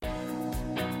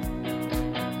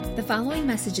The following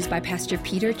message is by Pastor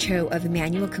Peter Cho of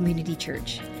Emmanuel Community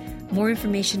Church. More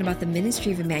information about the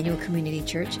ministry of Emmanuel Community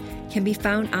Church can be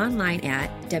found online at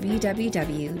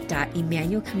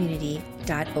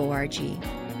www.emmanuelcommunity.org.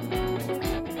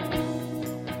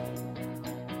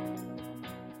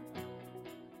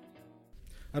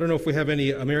 I don't know if we have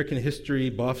any American history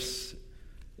buffs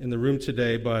in the room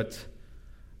today, but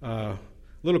a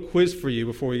little quiz for you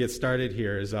before we get started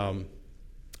here is I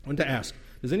want to ask,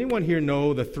 does anyone here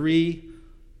know the 3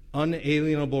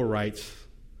 unalienable rights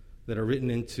that are written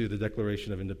into the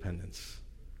Declaration of Independence?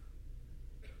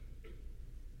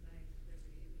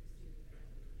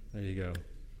 There you go.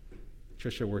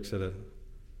 Tricia works at a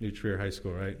New Trier High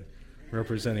School, right?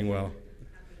 Representing well.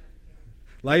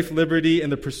 Life, liberty,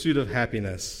 and the pursuit of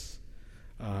happiness.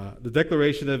 The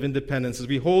Declaration of Independence says,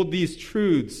 we hold these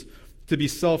truths to be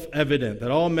self-evident,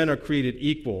 that all men are created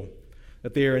equal,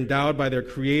 that they are endowed by their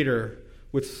Creator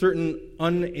with certain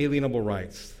unalienable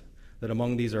rights, that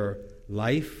among these are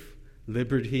life,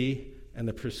 liberty, and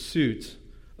the pursuit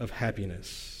of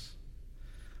happiness.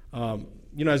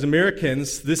 As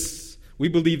Americans, we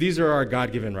believe these are our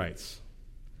God-given rights.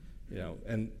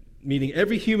 And meaning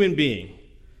every human being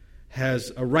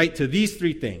has a right to these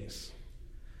 3 things.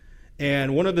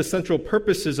 And one of the central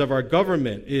purposes of our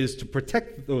government is to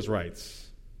protect those rights.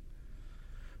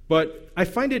 But I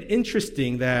find it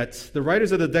interesting that the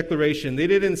writers of the Declaration, they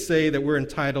didn't say that we're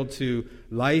entitled to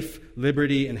life,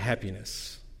 liberty, and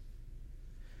happiness.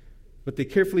 But they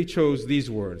carefully chose these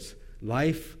words: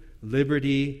 life,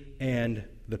 liberty, and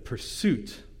the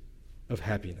pursuit of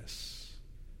happiness.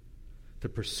 The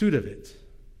pursuit of it.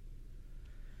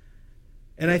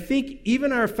 And I think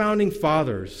even our founding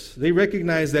fathers, they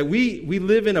recognize that we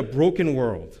live in a broken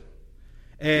world.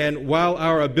 And while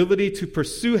our ability to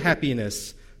pursue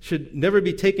happiness should never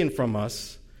be taken from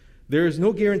us, there is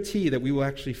no guarantee that we will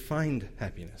actually find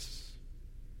happiness.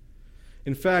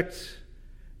 In fact,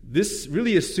 this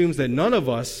really assumes that none of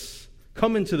us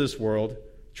come into this world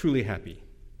truly happy.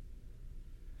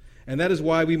 And that is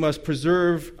why we must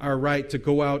preserve our right to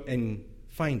go out and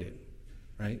find it,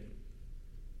 right?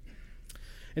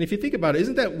 And if you think about it,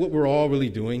 isn't that what we're all really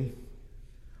doing?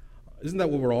 Isn't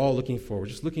that what we're all looking for? We're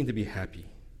just looking to be happy.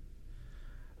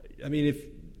 I mean, if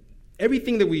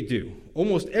everything that we do,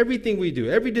 almost everything we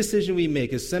do, every decision we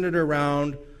make is centered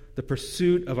around the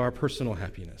pursuit of our personal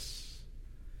happiness.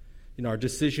 Our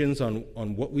decisions on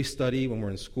what we study when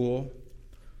we're in school,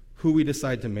 who we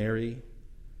decide to marry,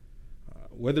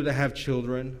 whether to have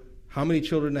children, how many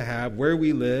children to have, where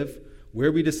we live,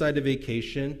 where we decide to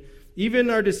vacation,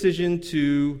 even our decision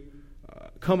to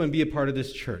come and be a part of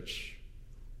this church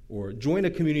or join a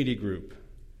community group,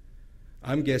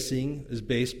 I'm guessing is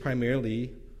based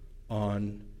primarily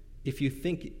on if you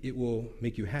think it will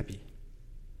make you happy.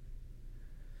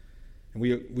 And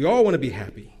we all want to be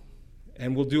happy,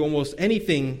 and we'll do almost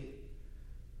anything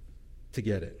to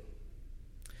get it.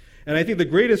 And I think the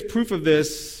greatest proof of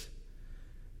this,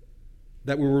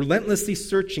 that we're relentlessly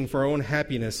searching for our own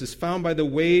happiness, is found by the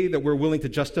way that we're willing to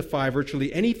justify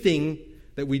virtually anything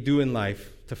that we do in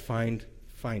life to find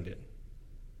it.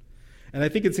 And I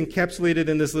think it's encapsulated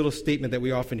in this little statement that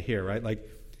we often hear, right? Like,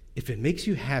 if it makes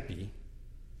you happy,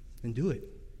 then do it,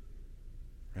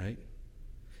 right?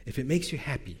 If it makes you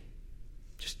happy,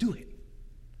 just do it.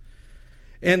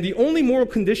 And the only moral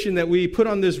condition that we put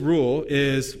on this rule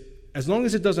is, as long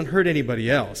as it doesn't hurt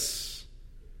anybody else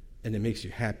and it makes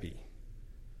you happy,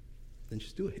 then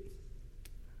just do it.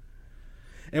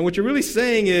 And what you're really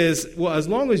saying is, well, as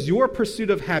long as your pursuit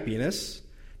of happiness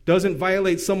doesn't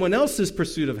violate someone else's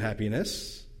pursuit of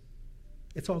happiness,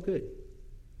 it's all good,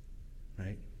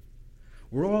 right?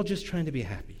 We're all just trying to be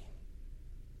happy.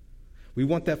 We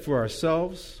want that for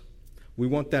ourselves. We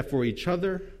want that for each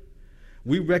other.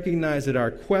 We recognize that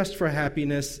our quest for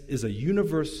happiness is a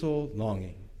universal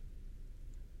longing.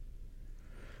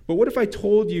 But what if I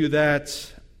told you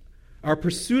that our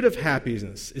pursuit of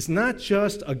happiness is not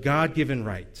just a God-given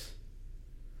right,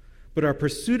 but our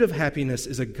pursuit of happiness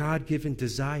is a God-given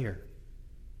desire?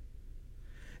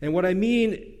 And what I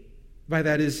mean by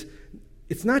that is,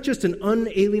 it's not just an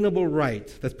unalienable right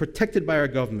that's protected by our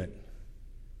government.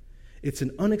 It's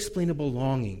an unexplainable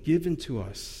longing given to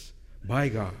us by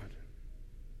God.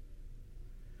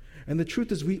 And the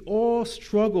truth is, we all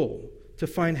struggle to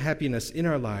find happiness in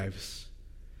our lives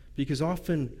because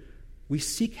often we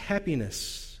seek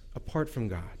happiness apart from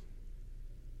God.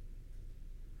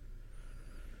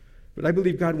 But I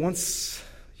believe God wants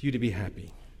you to be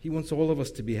happy. He wants all of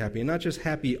us to be happy, and not just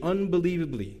happy,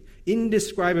 unbelievably,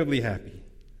 indescribably happy.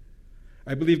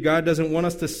 I believe God doesn't want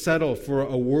us to settle for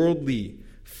a worldly,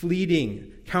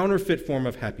 fleeting, counterfeit form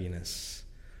of happiness.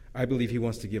 I believe he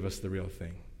wants to give us the real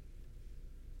thing.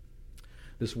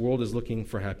 This world is looking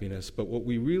for happiness, but what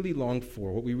we really long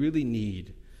for, what we really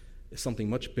need, is something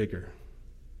much bigger.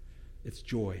 It's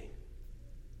joy.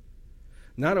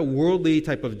 Not a worldly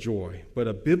type of joy, but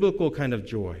a biblical kind of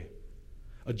joy.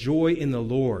 A joy in the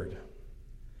Lord.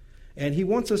 And he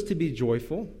wants us to be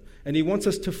joyful, and he wants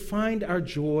us to find our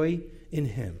joy in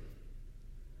him.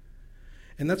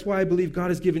 And that's why I believe God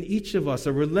has given each of us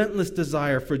a relentless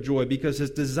desire for joy, because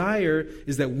his desire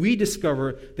is that we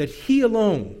discover that he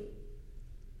alone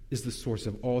is the source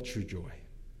of all true joy.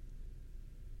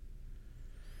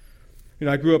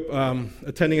 I grew up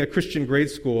attending a Christian grade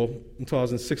school until I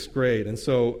was in 6th grade. And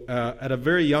so at a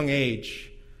very young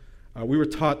age, we were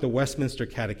taught the Westminster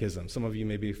Catechism. Some of you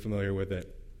may be familiar with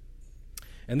it.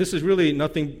 And this is really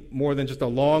nothing more than just a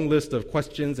long list of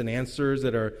questions and answers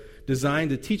that are designed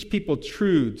to teach people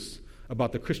truths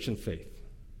about the Christian faith.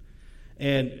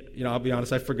 And, I'll be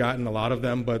honest, I've forgotten a lot of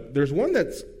them, but there's one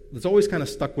that's always kind of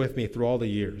stuck with me through all the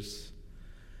years.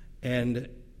 And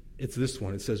it's this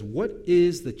one. It says, what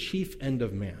is the chief end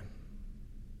of man?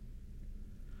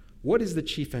 What is the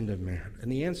chief end of man?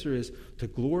 And the answer is to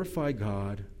glorify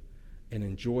God and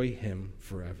enjoy him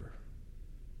forever.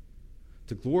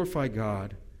 To glorify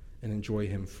God and enjoy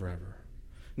him forever.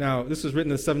 Now, this was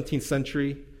written in the 17th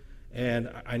century,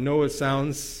 and I know it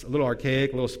sounds a little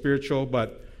archaic, a little spiritual,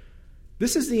 but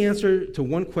this is the answer to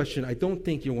one question I don't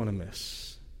think you'll want to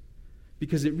miss,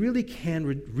 because it really can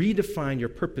redefine your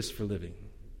purpose for living.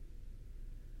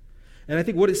 And I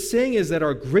think what it's saying is that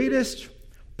our greatest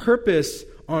purpose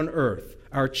on earth,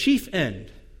 our chief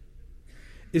end,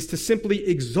 is to simply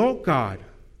exalt God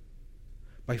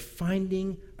by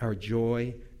finding our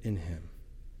joy in him.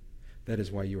 That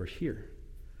is why you are here.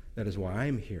 That is why I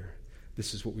am here.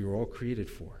 This is what we were all created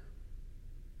for.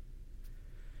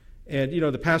 And,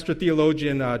 the pastor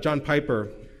theologian, John Piper,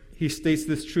 he states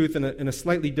this truth in a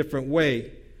slightly different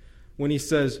way when he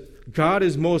says, God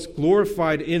is most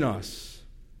glorified in us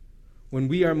when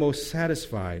we are most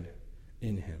satisfied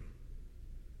in him.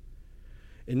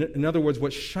 In other words,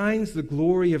 what shines the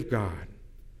glory of God,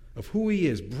 of who he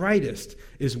is, brightest,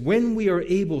 is when we are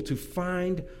able to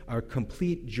find our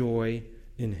complete joy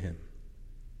in him.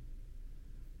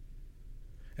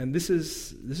 And this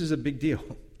is a big deal.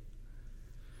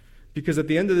 Because at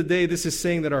the end of the day, this is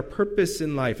saying that our purpose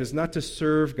in life is not to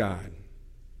serve God.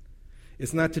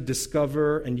 It's not to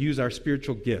discover and use our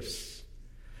spiritual gifts.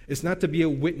 It's not to be a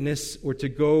witness or to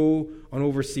go on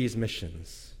overseas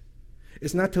missions.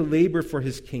 It's not to labor for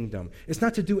his kingdom. It's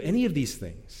not to do any of these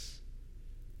things.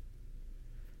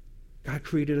 God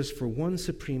created us for one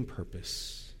supreme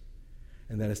purpose,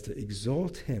 and that is to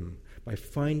exalt him by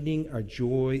finding our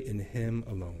joy in him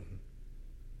alone.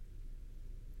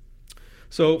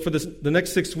 So for the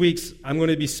next 6 weeks, I'm going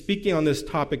to be speaking on this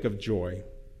topic of joy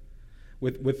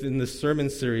within this sermon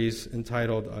series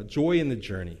entitled Joy in the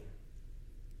Journey.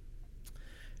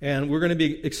 And we're going to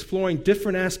be exploring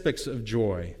different aspects of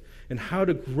joy and how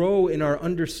to grow in our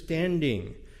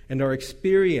understanding and our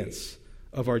experience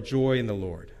of our joy in the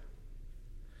Lord.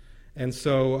 And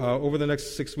so over the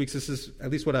next 6 weeks, this is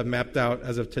at least what I've mapped out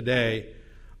as of today.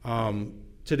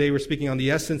 Today we're speaking on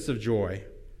the essence of joy.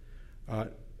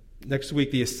 Next week,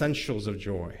 the essentials of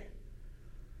joy.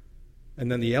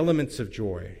 And then the elements of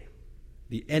joy,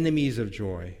 the enemies of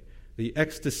joy, the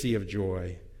ecstasy of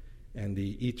joy, and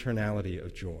the eternality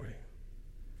of joy.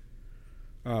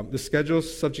 The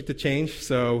schedule's subject to change,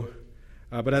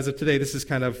 but as of today, this is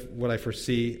kind of what I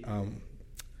foresee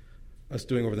us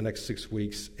doing over the next 6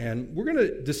 weeks. And we're going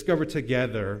to discover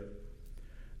together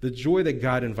the joy that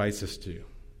God invites us to. You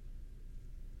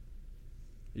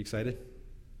excited?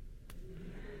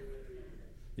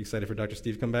 You excited for Dr.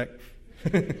 Steve to come back?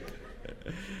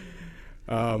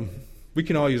 We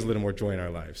can all use a little more joy in our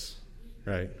lives,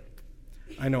 right?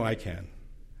 I know I can.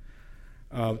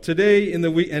 Today in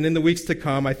the week and in the weeks to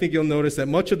come, I think you'll notice that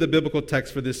much of the biblical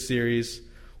text for this series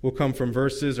will come from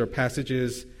verses or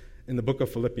passages in the book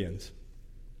of Philippians.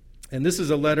 And this is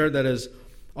a letter that is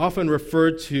often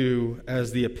referred to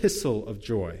as the epistle of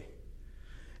joy.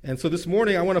 And so this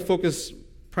morning I want to focus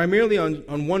primarily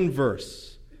on one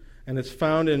verse, and it's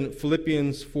found in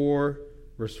Philippians 4,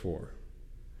 verse 4.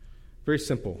 Very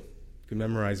simple. You can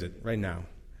memorize it right now.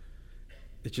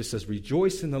 It just says,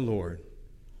 "Rejoice in the Lord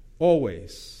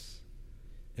always,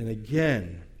 and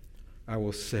again I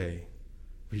will say,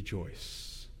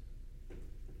 rejoice."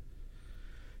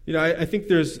 I think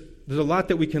there's a lot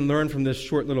that we can learn from this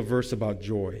short little verse about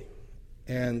joy.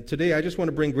 And today I just want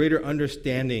to bring greater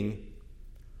understanding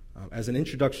as an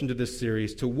introduction to this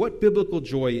series to what biblical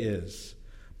joy is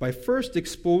by first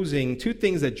exposing two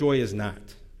things that joy is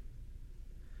not.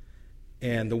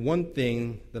 and the one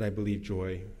thing that I believe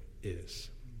joy is.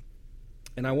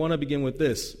 And I want to begin with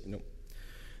this,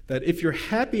 that if your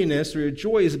happiness or your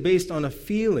joy is based on a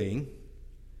feeling,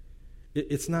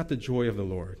 it's not the joy of the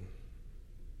Lord.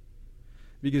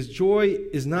 Because joy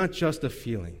is not just a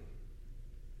feeling.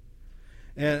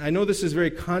 And I know this is very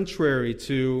contrary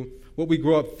to what we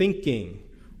grow up thinking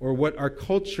or what our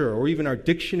culture or even our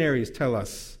dictionaries tell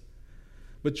us.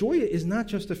 But joy is not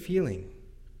just a feeling.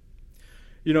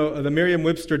 The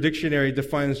Merriam-Webster dictionary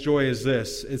defines joy as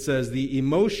this. It says, the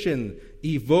emotion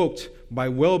evoked by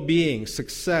well-being,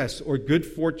 success, or good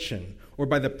fortune, or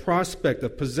by the prospect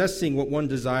of possessing what one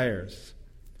desires.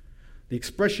 The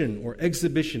expression or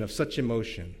exhibition of such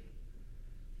emotion,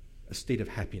 a state of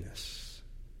happiness.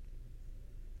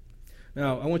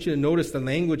 Now, I want you to notice the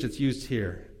language that's used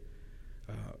here.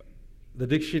 The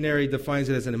dictionary defines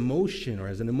it as an emotion or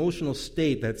as an emotional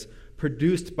state that's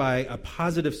produced by a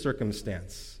positive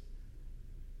circumstance.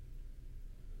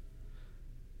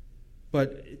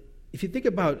 But if you think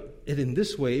about it in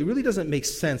this way, it really doesn't make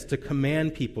sense to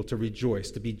command people to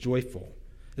rejoice, to be joyful,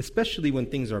 especially when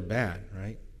things are bad,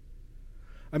 right?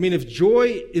 I mean, if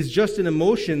joy is just an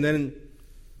emotion, then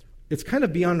it's kind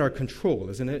of beyond our control,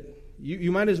 isn't it?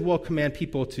 You might as well command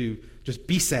people to just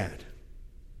be sad.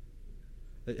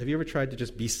 Have you ever tried to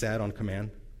just be sad on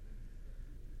command?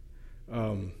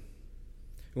 One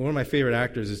of my favorite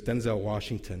actors is Denzel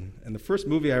Washington, and the first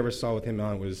movie I ever saw with him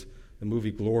on was the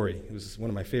movie Glory. It was one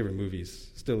of my favorite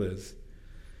movies, still is.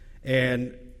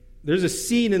 And there's a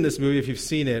scene in this movie, if you've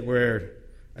seen it, where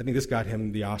I think this got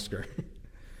him the Oscar.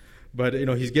 But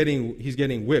he's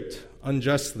getting whipped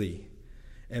unjustly,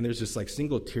 and there's this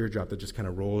single teardrop that just kind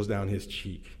of rolls down his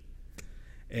cheek.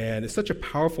 And it's such a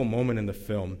powerful moment in the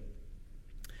film.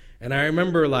 And I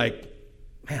remember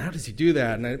man, how does he do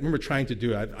that? And I remember trying to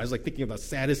do it. I was thinking of the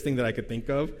saddest thing that I could think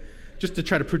of, just to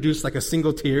try to produce a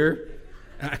single tear.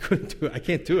 And I couldn't do it. I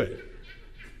can't do it.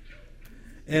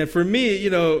 And for me,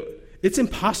 it's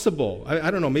impossible. I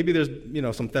don't know. Maybe there's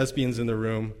some thespians in the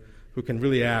room who can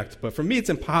really act, but for me, it's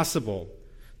impossible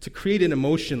to create an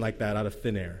emotion like that out of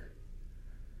thin air.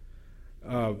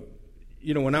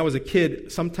 When I was a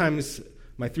kid, sometimes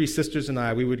my three sisters and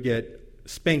I, we would get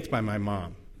spanked by my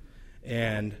mom.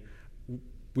 And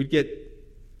we'd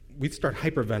start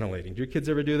hyperventilating. Do your kids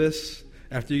ever do this?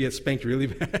 After you get spanked really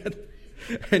bad?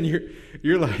 And you're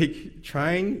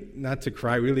trying not to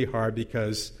cry really hard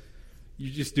because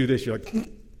you just do this. You're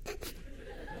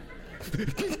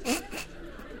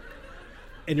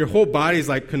and your whole body's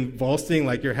convulsing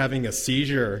like you're having a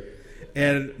seizure.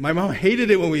 And my mom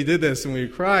hated it when we did this and we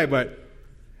would cry,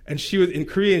 and she would, in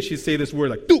Korean, she'd say this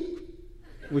word 뚝,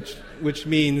 which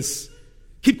means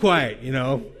keep quiet,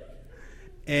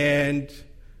 And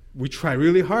we try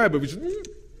really hard, but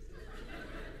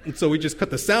and so we just cut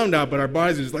the sound out, but our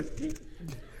bodies were just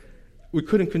we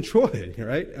couldn't control it,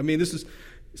 right? I mean, this is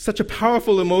such a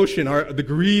powerful emotion, the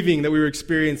grieving that we were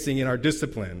experiencing in our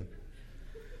discipline.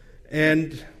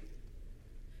 And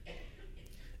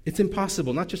it's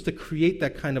impossible not just to create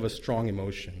that kind of a strong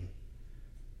emotion,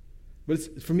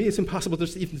 but for me, it's impossible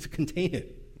just even to contain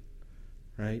it,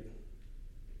 right?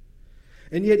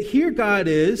 And yet here God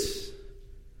is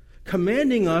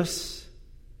commanding us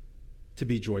to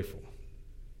be joyful,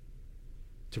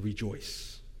 to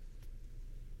rejoice.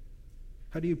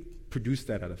 How do you produce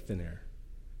that out of thin air?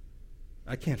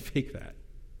 I can't fake that.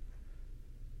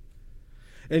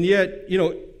 And yet,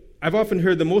 I've often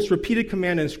heard the most repeated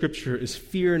command in Scripture is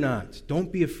fear not,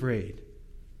 don't be afraid.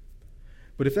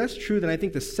 But if that's true, then I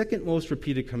think the second most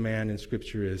repeated command in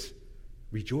Scripture is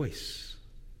rejoice.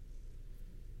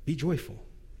 Be joyful.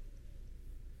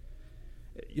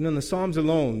 In the Psalms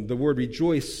alone, the word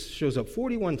rejoice shows up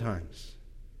 41 times.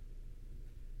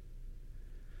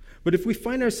 But if we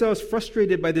find ourselves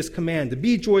frustrated by this command to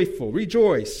be joyful,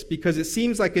 rejoice, because it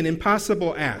seems like an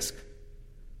impossible ask,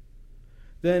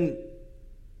 then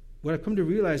what I've come to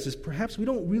realize is perhaps we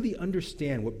don't really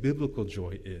understand what biblical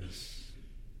joy is.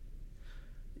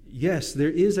 Yes,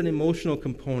 there is an emotional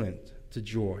component to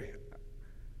joy,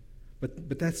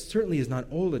 but that certainly is not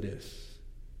all it is.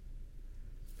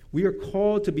 We are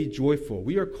called to be joyful.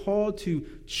 We are called to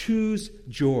choose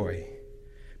joy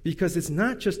because it's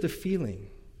not just a feeling.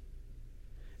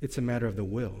 It's a matter of the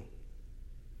will.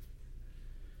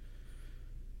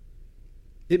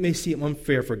 It may seem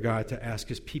unfair for God to ask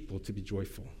his people to be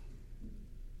joyful,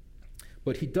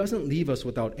 but he doesn't leave us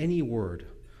without any word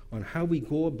on how we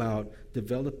go about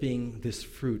developing this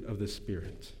fruit of the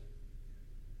Spirit.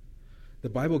 The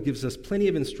Bible gives us plenty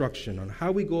of instruction on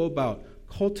how we go about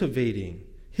cultivating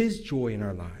his joy in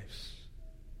our lives.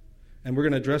 And we're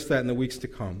going to address that in the weeks to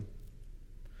come.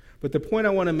 But the point I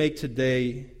want to make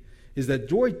today is that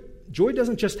joy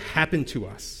doesn't just happen to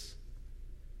us.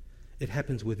 It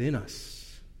happens within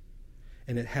us.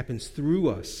 And it happens through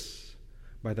us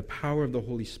by the power of the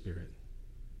Holy Spirit.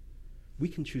 We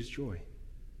can choose joy.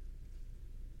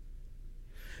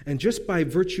 And just by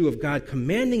virtue of God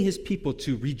commanding his people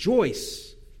to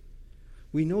rejoice,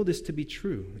 we know this to be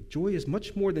true. Joy is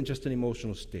much more than just an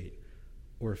emotional state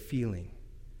or a feeling.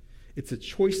 It's a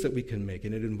choice that we can make,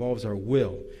 and it involves our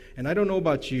will. And I don't know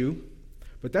about you,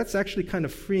 but that's actually kind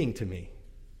of freeing to me.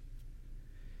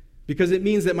 Because it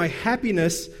means that my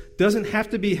happiness doesn't have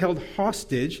to be held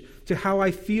hostage to how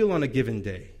I feel on a given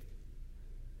day.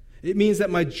 It means that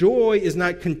my joy is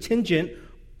not contingent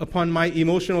upon my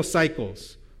emotional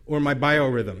cycles or my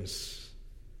biorhythms.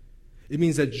 It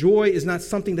means that joy is not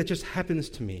something that just happens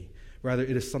to me. Rather,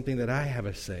 it is something that I have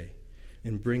a say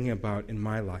in bringing about in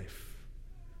my life.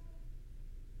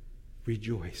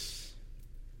 Rejoice.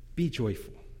 Be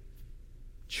joyful.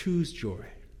 Choose joy.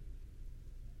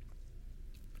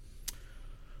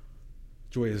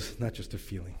 Joy is not just a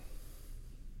feeling.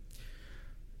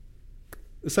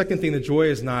 The second thing that joy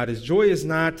is not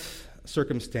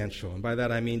circumstantial. And by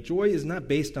that I mean joy is not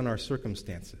based on our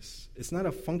circumstances. It's not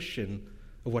a function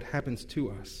of what happens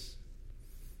to us.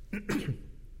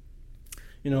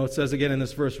 It says again in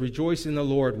this verse, rejoice in the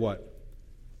Lord what?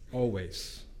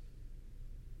 Always.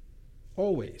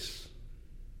 Always.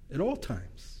 At all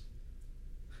times.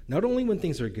 Not only when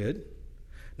things are good,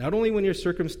 not only when your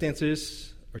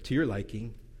circumstances are to your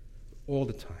liking, all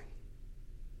the time.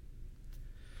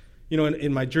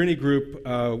 In my journey group,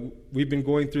 we've been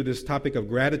going through this topic of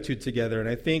gratitude together, and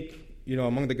I think,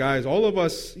 among the guys, all of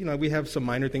us, we have some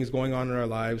minor things going on in our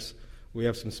lives. We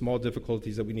have some small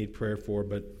difficulties that we need prayer for,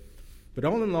 but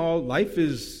all in all, life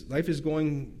is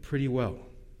going pretty well.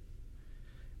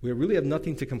 We really have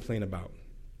nothing to complain about.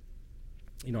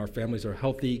 Our families are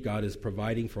healthy. God is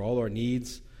providing for all our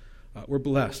needs. We're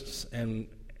blessed, and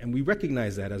we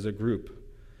recognize that as a group.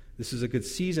 This is a good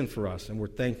season for us, and we're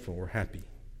thankful. We're happy.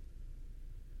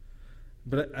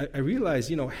 But I realize,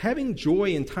 having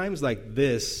joy in times like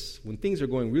this, when things are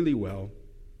going really well,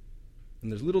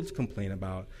 and there's little to complain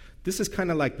about, this is kind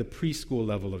of like the preschool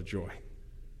level of joy.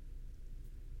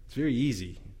 It's very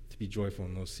easy to be joyful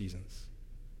in those seasons,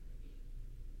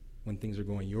 when things are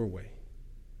going your way.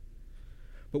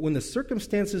 But when the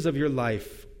circumstances of your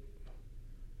life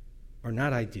are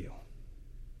not ideal,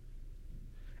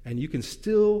 and you can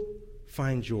still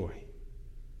find joy,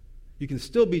 you can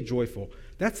still be joyful,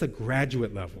 that's a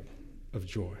graduate level of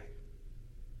joy.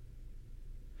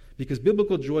 Because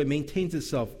biblical joy maintains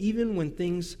itself even when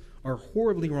things are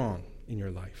horribly wrong in your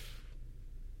life.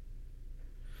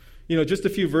 Just a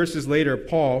few verses later,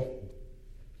 Paul,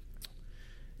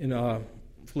 in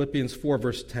Philippians 4,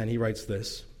 verse 10, he writes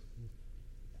this,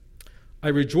 I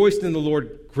rejoiced in the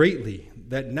Lord greatly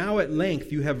that now at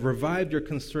length you have revived your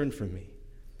concern for me.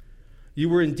 You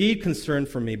were indeed concerned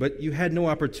for me, but you had no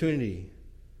opportunity.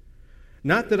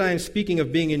 Not that I am speaking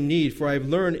of being in need, for I have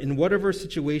learned in whatever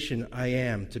situation I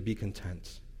am to be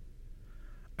content.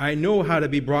 I know how to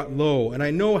be brought low, and I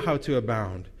know how to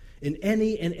abound. In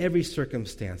any and every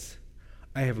circumstance,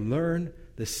 I have learned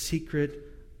the secret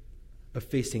of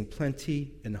facing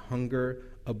plenty and hunger,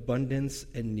 abundance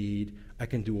and need. I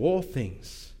can do all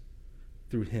things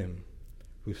through him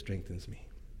who strengthens me.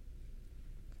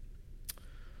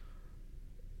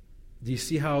 Do you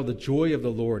see how the joy of the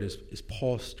Lord is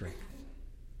Paul's strength?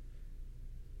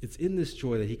 It's in this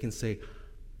joy that he can say,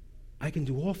 I can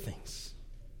do all things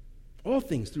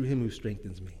through him who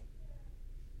strengthens me.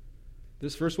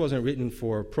 This verse wasn't written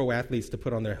for pro athletes to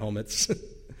put on their helmets.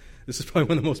 This is probably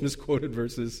one of the most misquoted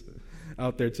verses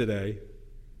out there today.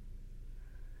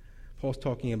 Paul's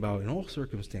talking about in all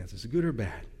circumstances, good or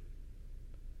bad,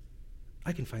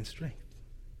 I can find strength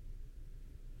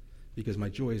because my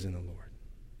joy is in the Lord.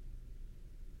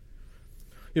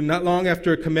 Not long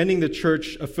after commending the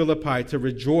church of Philippi to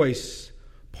rejoice,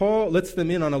 Paul lets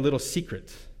them in on a little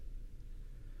secret.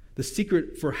 The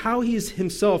secret for how he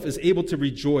himself is able to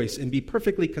rejoice and be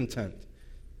perfectly content.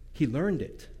 He learned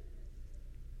it.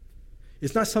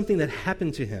 It's not something that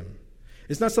happened to him.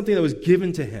 It's not something that was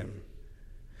given to him.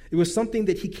 It was something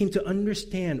that he came to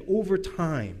understand over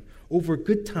time, over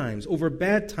good times, over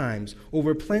bad times,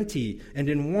 over plenty and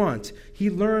in want. He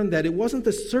learned that it wasn't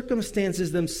the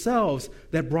circumstances themselves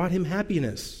that brought him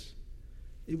happiness.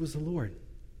 It was the Lord.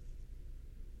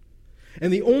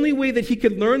 And the only way that he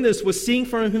could learn this was seeing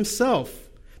for himself,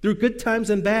 through good times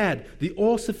and bad, the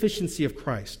all-sufficiency of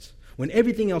Christ, when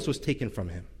everything else was taken from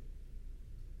him.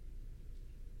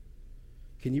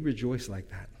 Can you rejoice like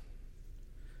that?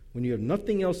 When you have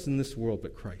nothing else in this world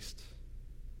but Christ?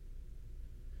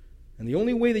 And the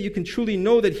only way that you can truly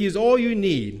know that he is all you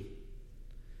need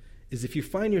is if you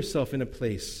find yourself in a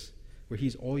place where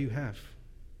he's all you have.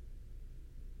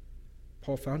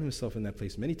 Paul found himself in that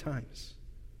place many times,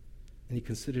 and he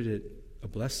considered it a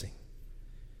blessing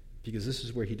because this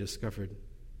is where he discovered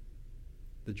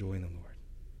the joy in the Lord.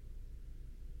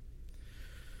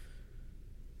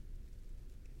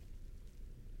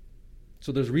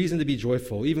 So there's reason to be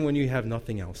joyful, even when you have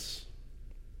nothing else.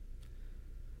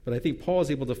 But I think Paul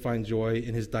is able to find joy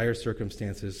in his dire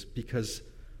circumstances because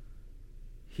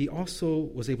he also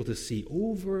was able to see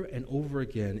over and over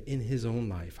again in his own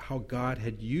life how God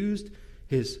had used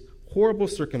his horrible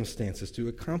circumstances to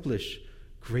accomplish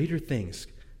greater things,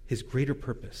 his greater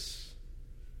purpose.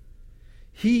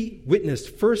 He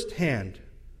witnessed firsthand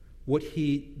what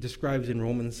he describes in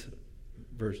Romans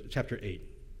chapter 8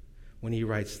 when he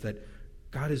writes that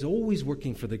God is always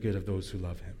working for the good of those who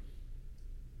love him.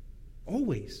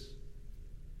 Always.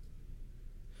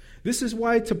 This is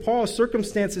why to Paul,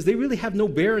 circumstances, they really have no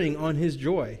bearing on his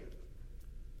joy.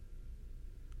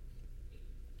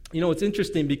 You know, it's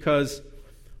interesting because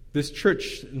this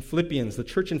church in Philippians, the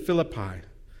church in Philippi,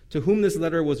 to whom this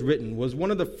letter was written, was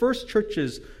one of the first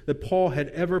churches that Paul had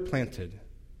ever planted.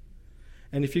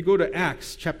 And if you go to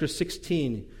Acts chapter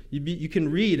 16, you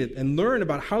can read it and learn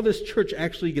about how this church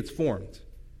actually gets formed.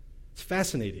 It's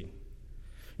fascinating.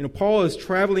 You know, Paul is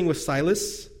traveling with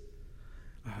Silas,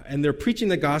 and they're preaching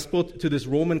the gospel to this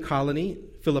Roman colony,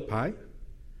 Philippi.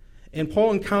 And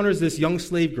Paul encounters this young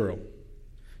slave girl.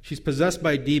 She's possessed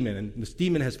by a demon, and this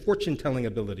demon has fortune-telling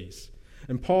abilities.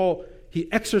 And Paul, he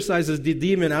exorcises the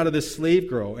demon out of this slave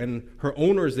girl, and her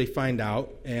owners, they find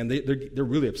out, and they're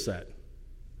really upset.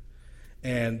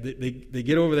 And they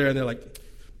get over there, and they're like,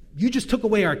 "You just took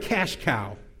away our cash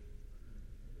cow.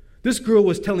 This girl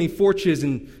was telling fortunes,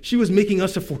 and she was making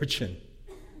us a fortune.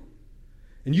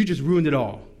 And you just ruined it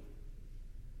all."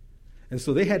 And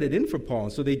so they had it in for Paul.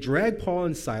 And so they drag Paul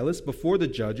and Silas before the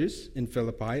judges in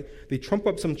Philippi. They trump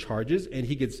up some charges, and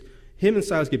him and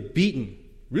Silas get beaten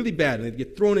really bad, and they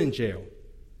get thrown in jail.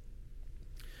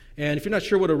 And if you're not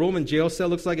sure what a Roman jail cell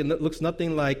looks like, it looks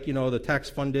nothing like, the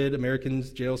tax-funded American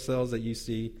jail cells that you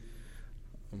see,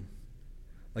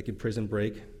 like in Prison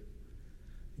Break.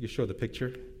 You show the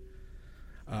picture.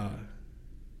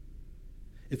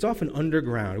 It's often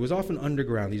underground. It was often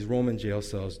underground, these Roman jail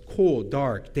cells, cold,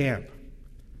 dark, damp,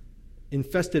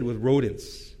 infested with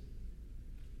rodents.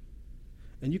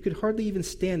 And you could hardly even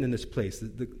stand in this place.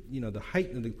 The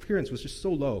height and the clearance was just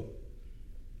so low.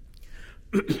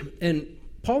 And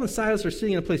Paul and Silas are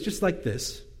sitting in a place just like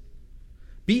this,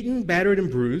 beaten, battered, and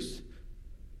bruised.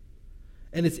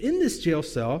 And it's in this jail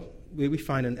cell, we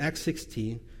find in Acts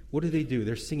 16, what do?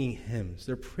 They're singing hymns.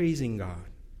 They're praising God.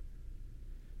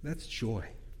 That's joy,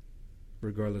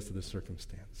 regardless of the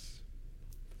circumstance.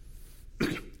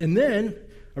 And then,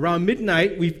 around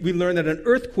midnight, we learn that an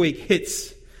earthquake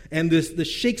hits, and this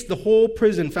shakes the whole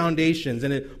prison foundations,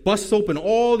 and it busts open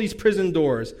all these prison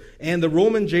doors. And this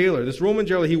Roman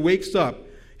jailer, he wakes up.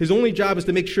 His only job is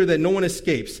to make sure that no one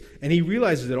escapes. And he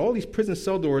realizes that all these prison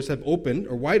cell doors have opened,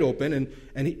 or wide open,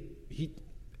 and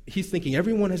he's thinking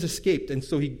everyone has escaped. And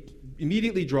so he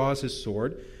immediately draws his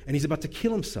sword, and he's about to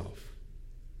kill himself.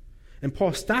 And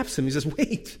Paul stops him. He says,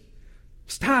 "Wait,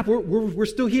 stop, we're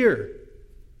still here."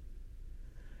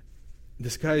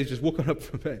 This guy is just woken up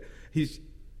from bed. He's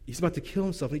about to kill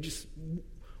himself. And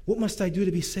 "What must I do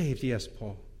to be saved?" he asks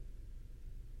Paul.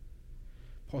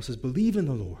 Paul says, "Believe in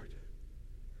the Lord.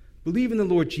 Believe in the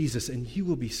Lord Jesus, and you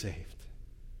will be saved."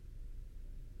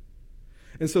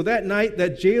 And so that night,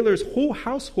 that jailer's whole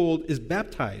household is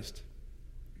baptized.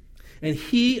 And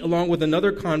he, along with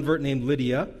another convert named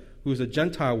Lydia, who's a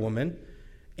Gentile woman,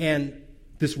 and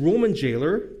this Roman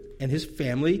jailer and his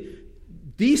family,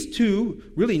 these two,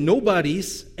 really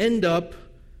nobodies, end up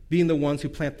being the ones who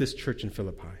plant this church in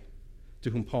Philippi,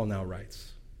 to whom Paul now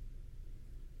writes.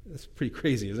 That's pretty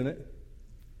crazy, isn't it?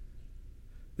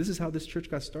 This is how this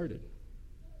church got started.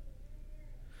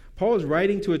 Paul is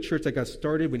writing to a church that got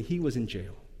started when he was in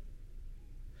jail.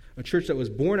 A church that was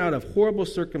born out of horrible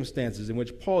circumstances in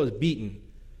which Paul is beaten,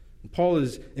 and Paul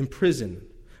is imprisoned.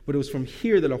 But it was from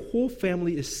here that a whole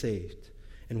family is saved,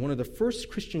 and one of the first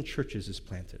Christian churches is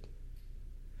planted.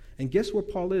 And guess where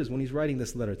Paul is when he's writing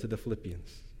this letter to the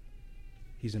Philippians?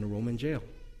 He's in a Roman jail.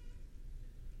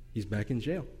 He's back in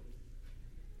jail.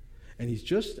 And he's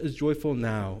just as joyful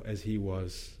now as he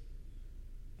was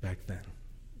back then,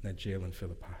 in that jail in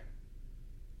Philippi.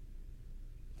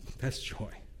 That's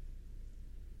joy.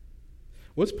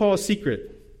 What's Paul's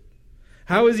secret?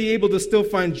 How is he able to still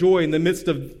find joy in the midst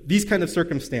of these kind of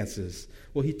circumstances?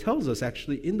 Well, he tells us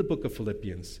actually in the book of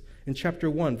Philippians. In chapter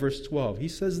 1, verse 12, he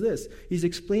says this. He's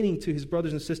explaining to his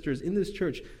brothers and sisters in this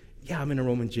church, yeah, I'm in a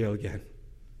Roman jail again.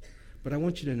 But I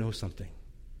want you to know something.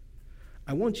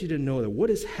 I want you to know that what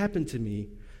has happened to me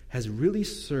has really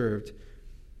served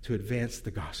to advance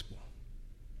the gospel,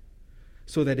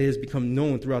 so that it has become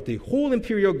known throughout the whole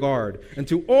imperial guard and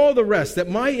to all the rest that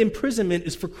my imprisonment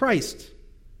is for Christ.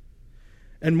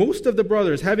 And most of the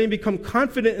brothers, having become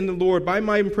confident in the Lord by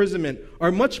my imprisonment,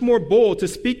 are much more bold to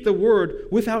speak the word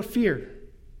without fear. Do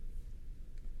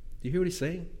you hear what he's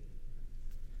saying?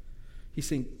 He's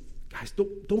saying, guys,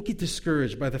 don't get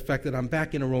discouraged by the fact that I'm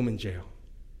back in a Roman jail.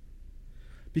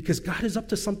 Because God is up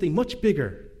to something much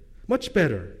bigger, much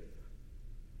better.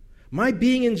 My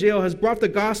being in jail has brought the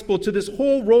gospel to this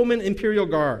whole Roman imperial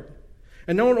guard.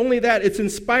 And not only that, it's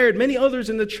inspired many others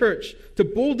in the church to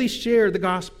boldly share the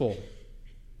gospel.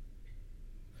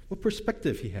 What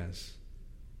perspective he has.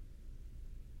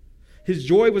 His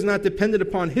joy was not dependent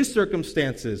upon his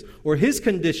circumstances or his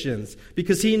conditions,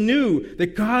 because he knew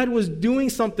that God was doing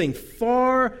something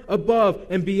far above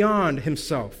and beyond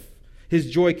himself.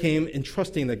 His joy came in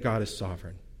trusting that God is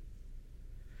sovereign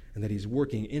and that he's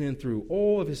working in and through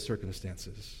all of his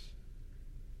circumstances.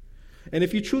 And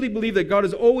if you truly believe that God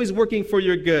is always working for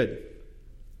your good,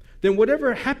 then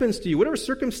whatever happens to you, whatever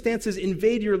circumstances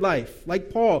invade your life,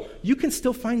 like Paul, you can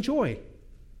still find joy.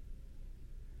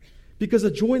 Because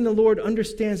the joy in the Lord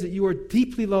understands that you are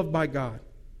deeply loved by God,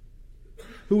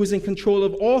 who is in control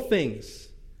of all things,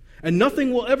 and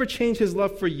nothing will ever change his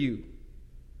love for you.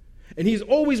 And he's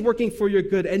always working for your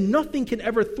good, and nothing can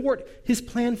ever thwart his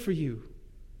plan for you.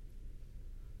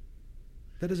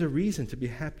 That is a reason to be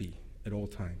happy at all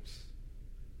times.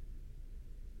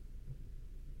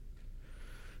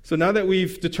 So now that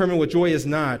we've determined what joy is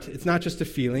not, it's not just a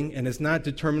feeling, and it's not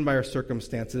determined by our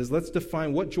circumstances, let's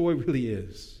define what joy really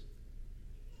is.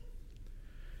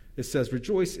 It says,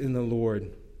 rejoice in the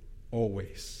Lord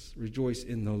always. Rejoice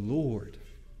in the Lord.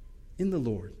 In the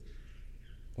Lord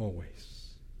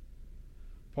always.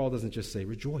 Paul doesn't just say,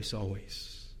 rejoice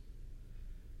always.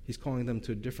 He's calling them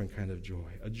to a different kind of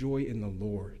joy, a joy in the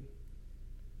Lord.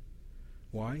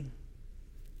 Why?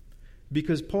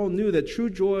 Because Paul knew that true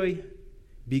joy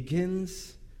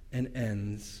begins and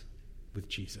ends with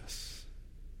Jesus.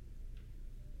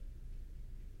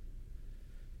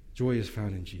 Joy is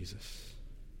found in Jesus.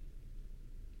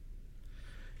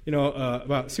 You know,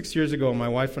 about 6 years ago, my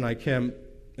wife and I, Kim,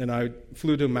 and I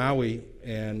flew to Maui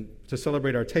and to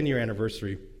celebrate our 10-year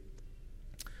anniversary.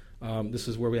 This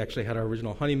is where we actually had our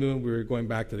original honeymoon. We were going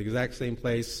back to the exact same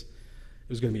place. It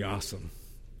was going to be awesome.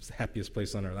 It's the happiest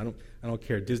place on earth. I don't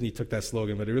care. Disney took that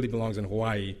slogan, but it really belongs in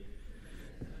Hawaii.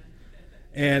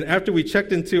 And after we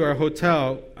checked into our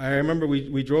hotel, I remember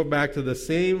we drove back to the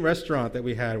same restaurant that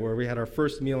we had where we had our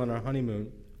first meal on our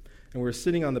honeymoon. And we were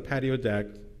sitting on the patio deck.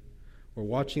 We're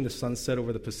watching the sunset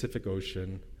over the Pacific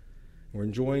Ocean. We're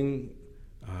enjoying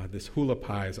this hula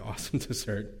pie, this awesome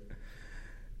dessert.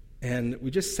 And we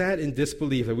just sat in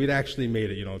disbelief that we'd actually made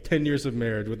it, 10 years of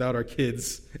marriage without our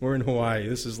kids. We're in Hawaii.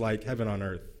 This is like heaven on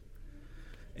earth.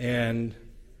 And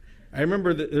I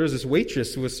remember that there was this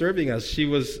waitress who was serving us.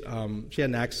 She had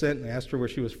an accent, and I asked her where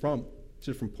she was from.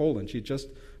 She's from Poland. She had just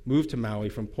moved to Maui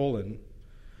from Poland.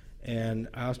 And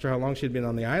I asked her how long she had been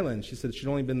on the island. She said she'd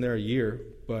only been there a year,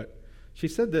 but she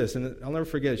said this, and I'll never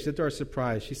forget it. She said to our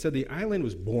surprise, she said the island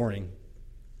was boring.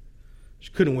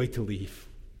 She couldn't wait to leave.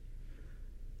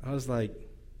 I was like,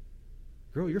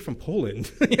 girl, you're from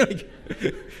Poland.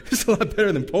 It's a lot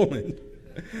better than Poland.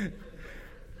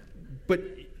 But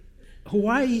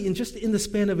Hawaii, just in the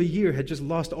span of a year, had just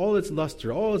lost all its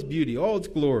luster, all its beauty, all its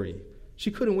glory. She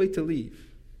couldn't wait to leave.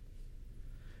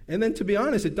 And then, to be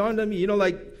honest, it dawned on me,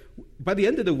 by the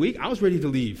end of the week, I was ready to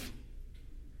leave.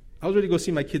 I was ready to go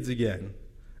see my kids again.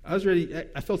 I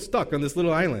felt stuck on this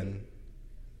little island.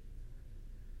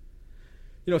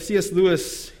 C.S.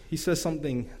 Lewis, he says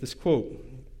something, this quote,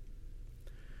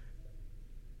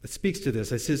 that speaks to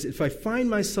this. It says, if I find in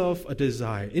myself a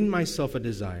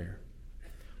desire,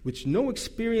 which no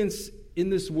experience in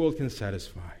this world can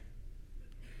satisfy,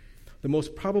 the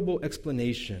most probable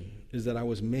explanation is that I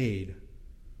was made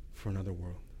for another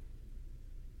world.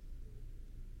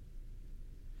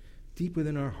 Deep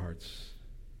within our hearts,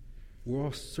 we're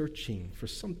all searching for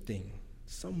something,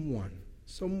 someone,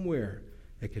 somewhere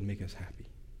that can make us happy.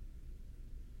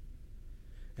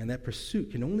 And that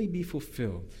pursuit can only be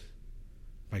fulfilled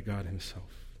by God himself.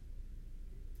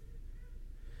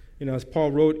 As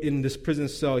Paul wrote in this prison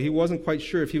cell, he wasn't quite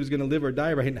sure if he was going to live or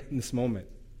die right in this moment.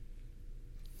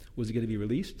 Was he going to be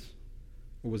released,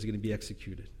 or was he going to be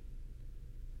executed?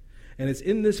 And it's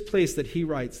in this place that he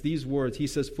writes these words. He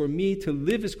says, for me to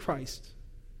live is Christ.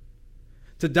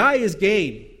 To die is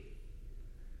gain.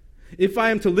 If I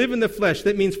am to live in the flesh,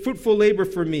 that means fruitful labor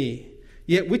for me.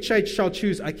 Yet which I shall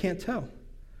choose, I can't tell.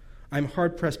 I'm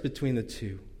hard-pressed between the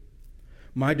two.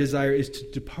 My desire is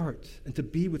to depart and to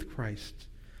be with Christ,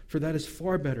 for that is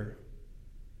far better.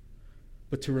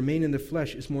 But to remain in the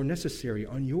flesh is more necessary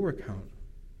on your account.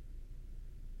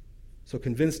 So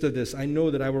convinced of this, I know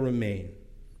that I will remain.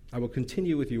 I will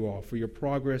continue with you all for your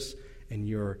progress and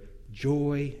your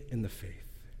joy in the faith,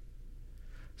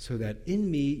 so that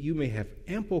in me you may have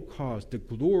ample cause to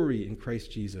glory in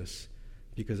Christ Jesus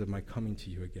because of my coming to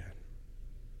you again.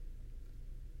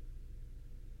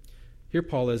 Here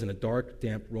Paul is in a dark,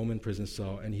 damp Roman prison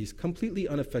cell, and he's completely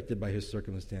unaffected by his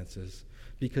circumstances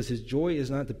because his joy is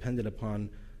not dependent upon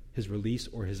his release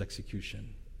or his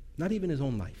execution, not even his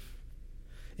own life.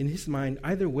 In his mind,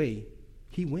 either way,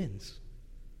 he wins.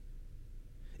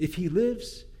 If he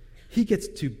lives, he gets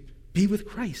to be with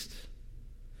Christ.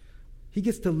 He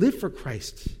gets to live for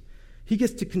Christ. He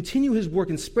gets to continue his work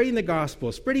in spreading the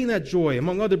gospel, spreading that joy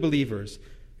among other believers.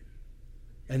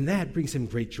 And that brings him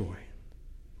great joy.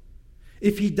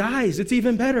 If he dies, it's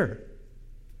even better.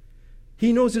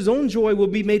 He knows his own joy will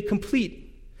be made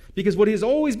complete because what he has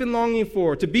always been longing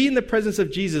for, to be in the presence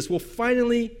of Jesus, will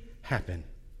finally happen.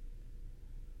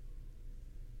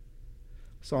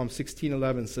 Psalm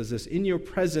 16:11 says this, "In your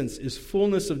presence is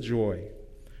fullness of joy.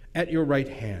 At your right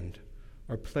hand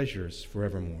are pleasures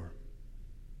forevermore."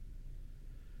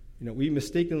 You know, we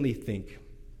mistakenly think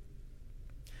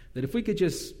that if we could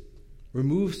just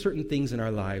remove certain things in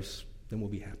our lives, then we'll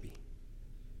be happy.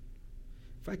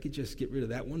 If I could just get rid of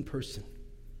that one person.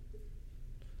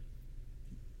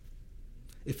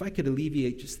 If I could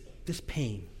alleviate just this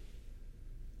pain.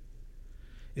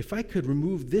 If I could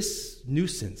remove this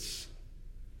nuisance,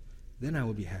 then I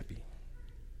would be happy.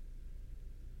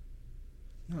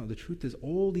 No, the truth is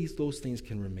those things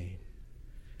can remain.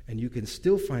 And you can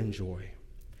still find joy,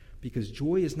 because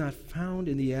joy is not found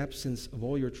in the absence of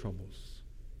all your troubles.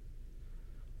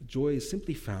 Joy is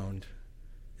simply found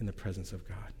in the presence of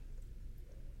God.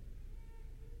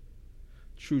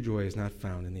 True joy is not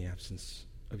found in the absence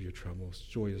of your troubles.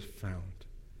 Joy is found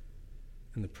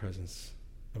in the presence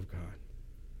of God.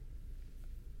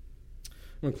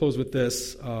 I'm going to close with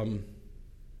this. I'm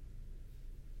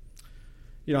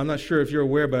not sure if you're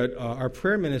aware, but our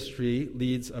prayer ministry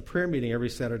leads a prayer meeting every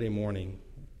Saturday morning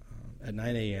at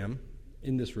 9 a.m.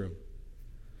 in this room.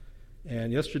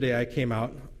 And yesterday I came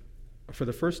out for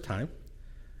the first time.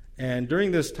 And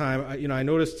during this time, I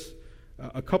noticed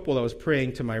a couple that was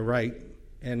praying to my right,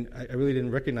 and I really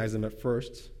didn't recognize them at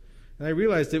first. And I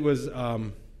realized it was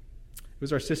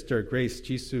our sister, Grace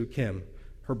Jisoo Kim,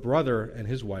 her brother and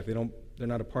his wife. They're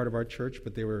not a part of our church,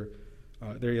 but they were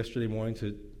there yesterday morning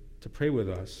to pray with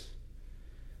us.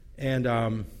 And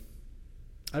I'd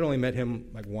only met him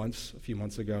like once a few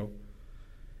months ago.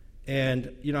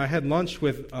 And, I had lunch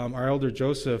with our elder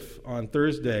Joseph on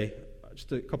Thursday,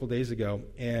 just a couple days ago.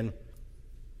 And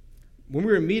when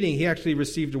we were meeting, he actually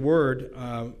received a word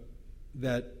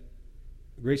that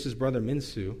Grace's brother,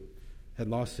 Minsu, had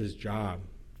lost his job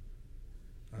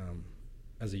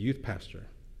as a youth pastor.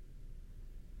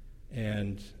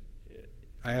 And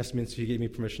I asked Minsu, he gave me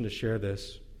permission to share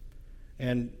this.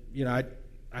 And,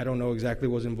 I don't know exactly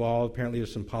what was involved. Apparently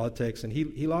there's some politics, and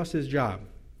he lost his job.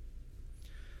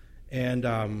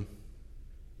 And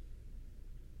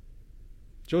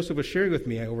Joseph was sharing with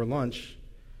me over lunch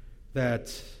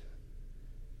that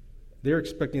they're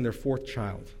expecting their fourth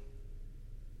child.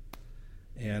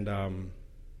 And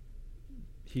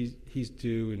he's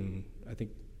due in, I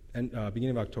think,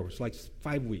 beginning of October, so like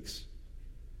 5 weeks.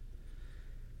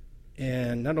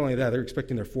 And not only that, they're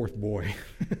expecting their fourth boy.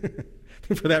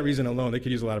 For that reason alone, they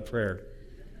could use a lot of prayer.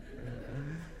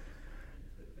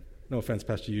 No offense,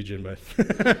 Pastor Eugene, but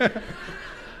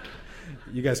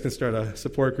you guys can start a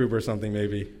support group or something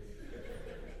maybe.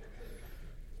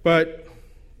 But,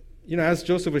 as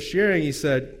Joseph was sharing, he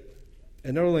said,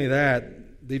 and not only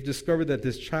that, they've discovered that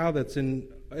this child that's in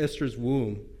Esther's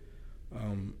womb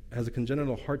has a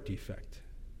congenital heart defect.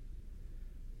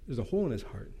 There's a hole in his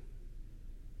heart.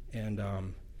 And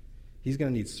he's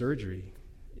going to need surgery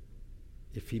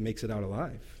if he makes it out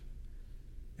alive.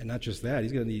 And not just that,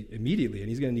 he's going to need immediately, and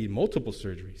he's going to need multiple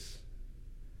surgeries.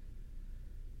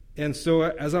 And so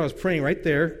as I was praying right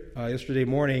there yesterday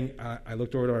morning, I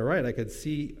looked over to my right. I could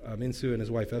see Minsu and his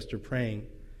wife Esther praying,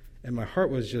 and my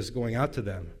heart was just going out to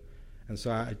them. And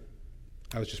so I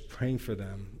was just praying for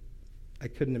them. I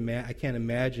can't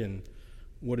imagine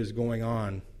what is going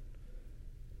on.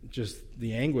 Just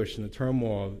the anguish and the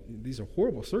turmoil. These are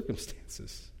horrible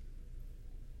circumstances.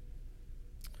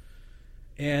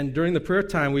 And during the prayer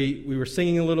time, we were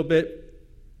singing a little bit,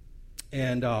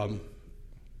 And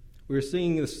we were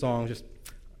singing this song, just,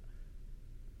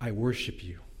 I worship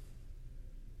you.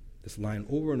 This line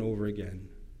over and over again.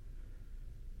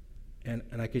 And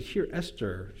I could hear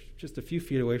Esther just a few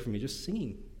feet away from me just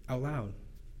singing out loud.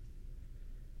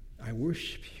 I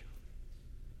worship you.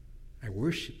 I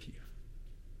worship you.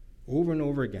 Over and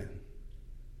over again.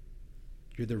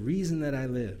 You're the reason that I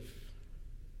live.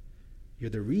 You're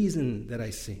the reason that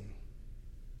I sing.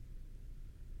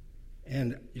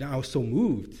 And I was so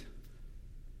moved.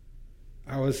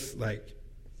 I was like,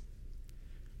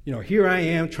 here I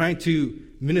am trying to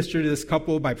minister to this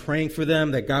couple by praying for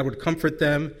them, that God would comfort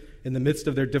them in the midst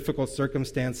of their difficult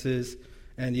circumstances,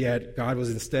 and yet God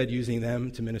was instead using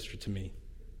them to minister to me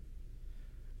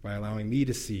by allowing me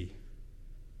to see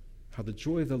how the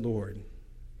joy of the Lord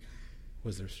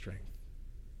was their strength.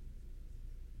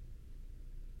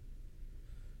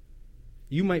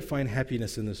 You might find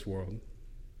happiness in this world,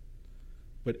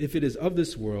 but if it is of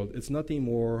this world, it's nothing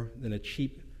more than a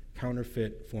cheap,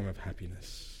 counterfeit form of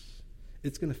happiness.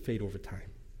 It's going to fade over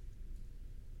time.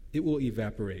 It will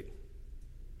evaporate.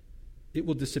 It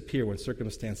will disappear when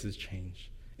circumstances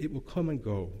change. It will come and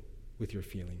go with your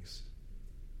feelings.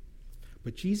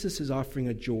 But Jesus is offering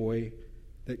a joy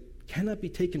that cannot be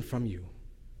taken from you.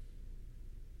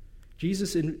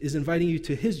 Jesus is inviting you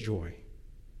to his joy.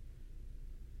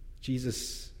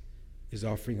 Jesus is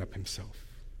offering up himself.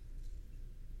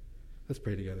 Let's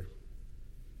pray together.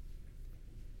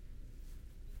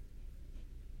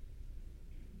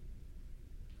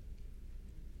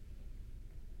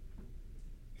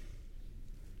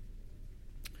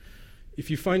 If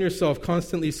you find yourself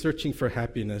constantly searching for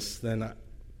happiness, then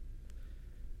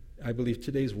I believe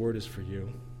today's word is for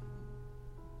you.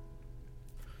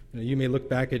 You may look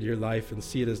back at your life and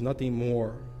see it as nothing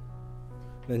more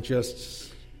than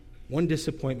just one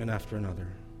disappointment after another.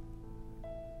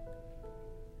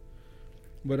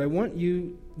 But I want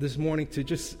you this morning to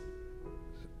just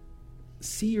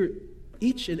see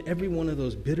each and every one of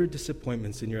those bitter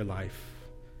disappointments in your life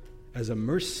as a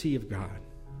mercy of God.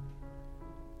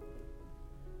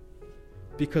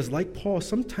 Because like Paul,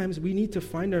 sometimes we need to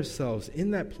find ourselves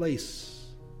in that place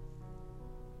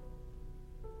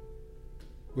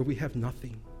where we have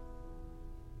nothing,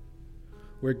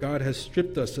 where God has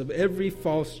stripped us of every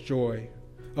false joy,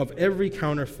 of every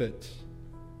counterfeit.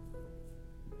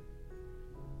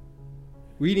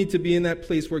 We need to be in that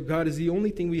place where God is the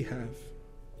only thing we have,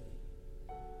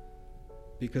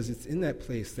 because it's in that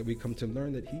place that we come to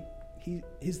learn that He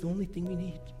is the only thing we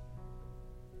need.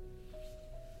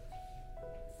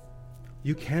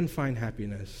 You can find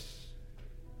happiness.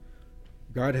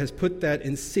 God has put that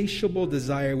insatiable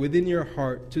desire within your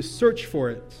heart to search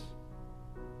for it,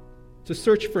 to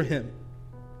search for Him.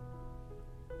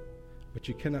 But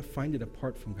you cannot find it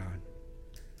apart from God.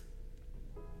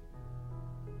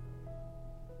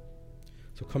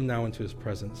 So come now into His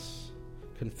presence.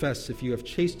 Confess if you have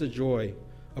chased the joy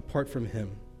apart from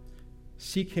Him.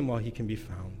 Seek Him while He can be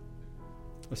found.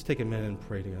 Let's take a minute and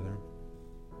pray together.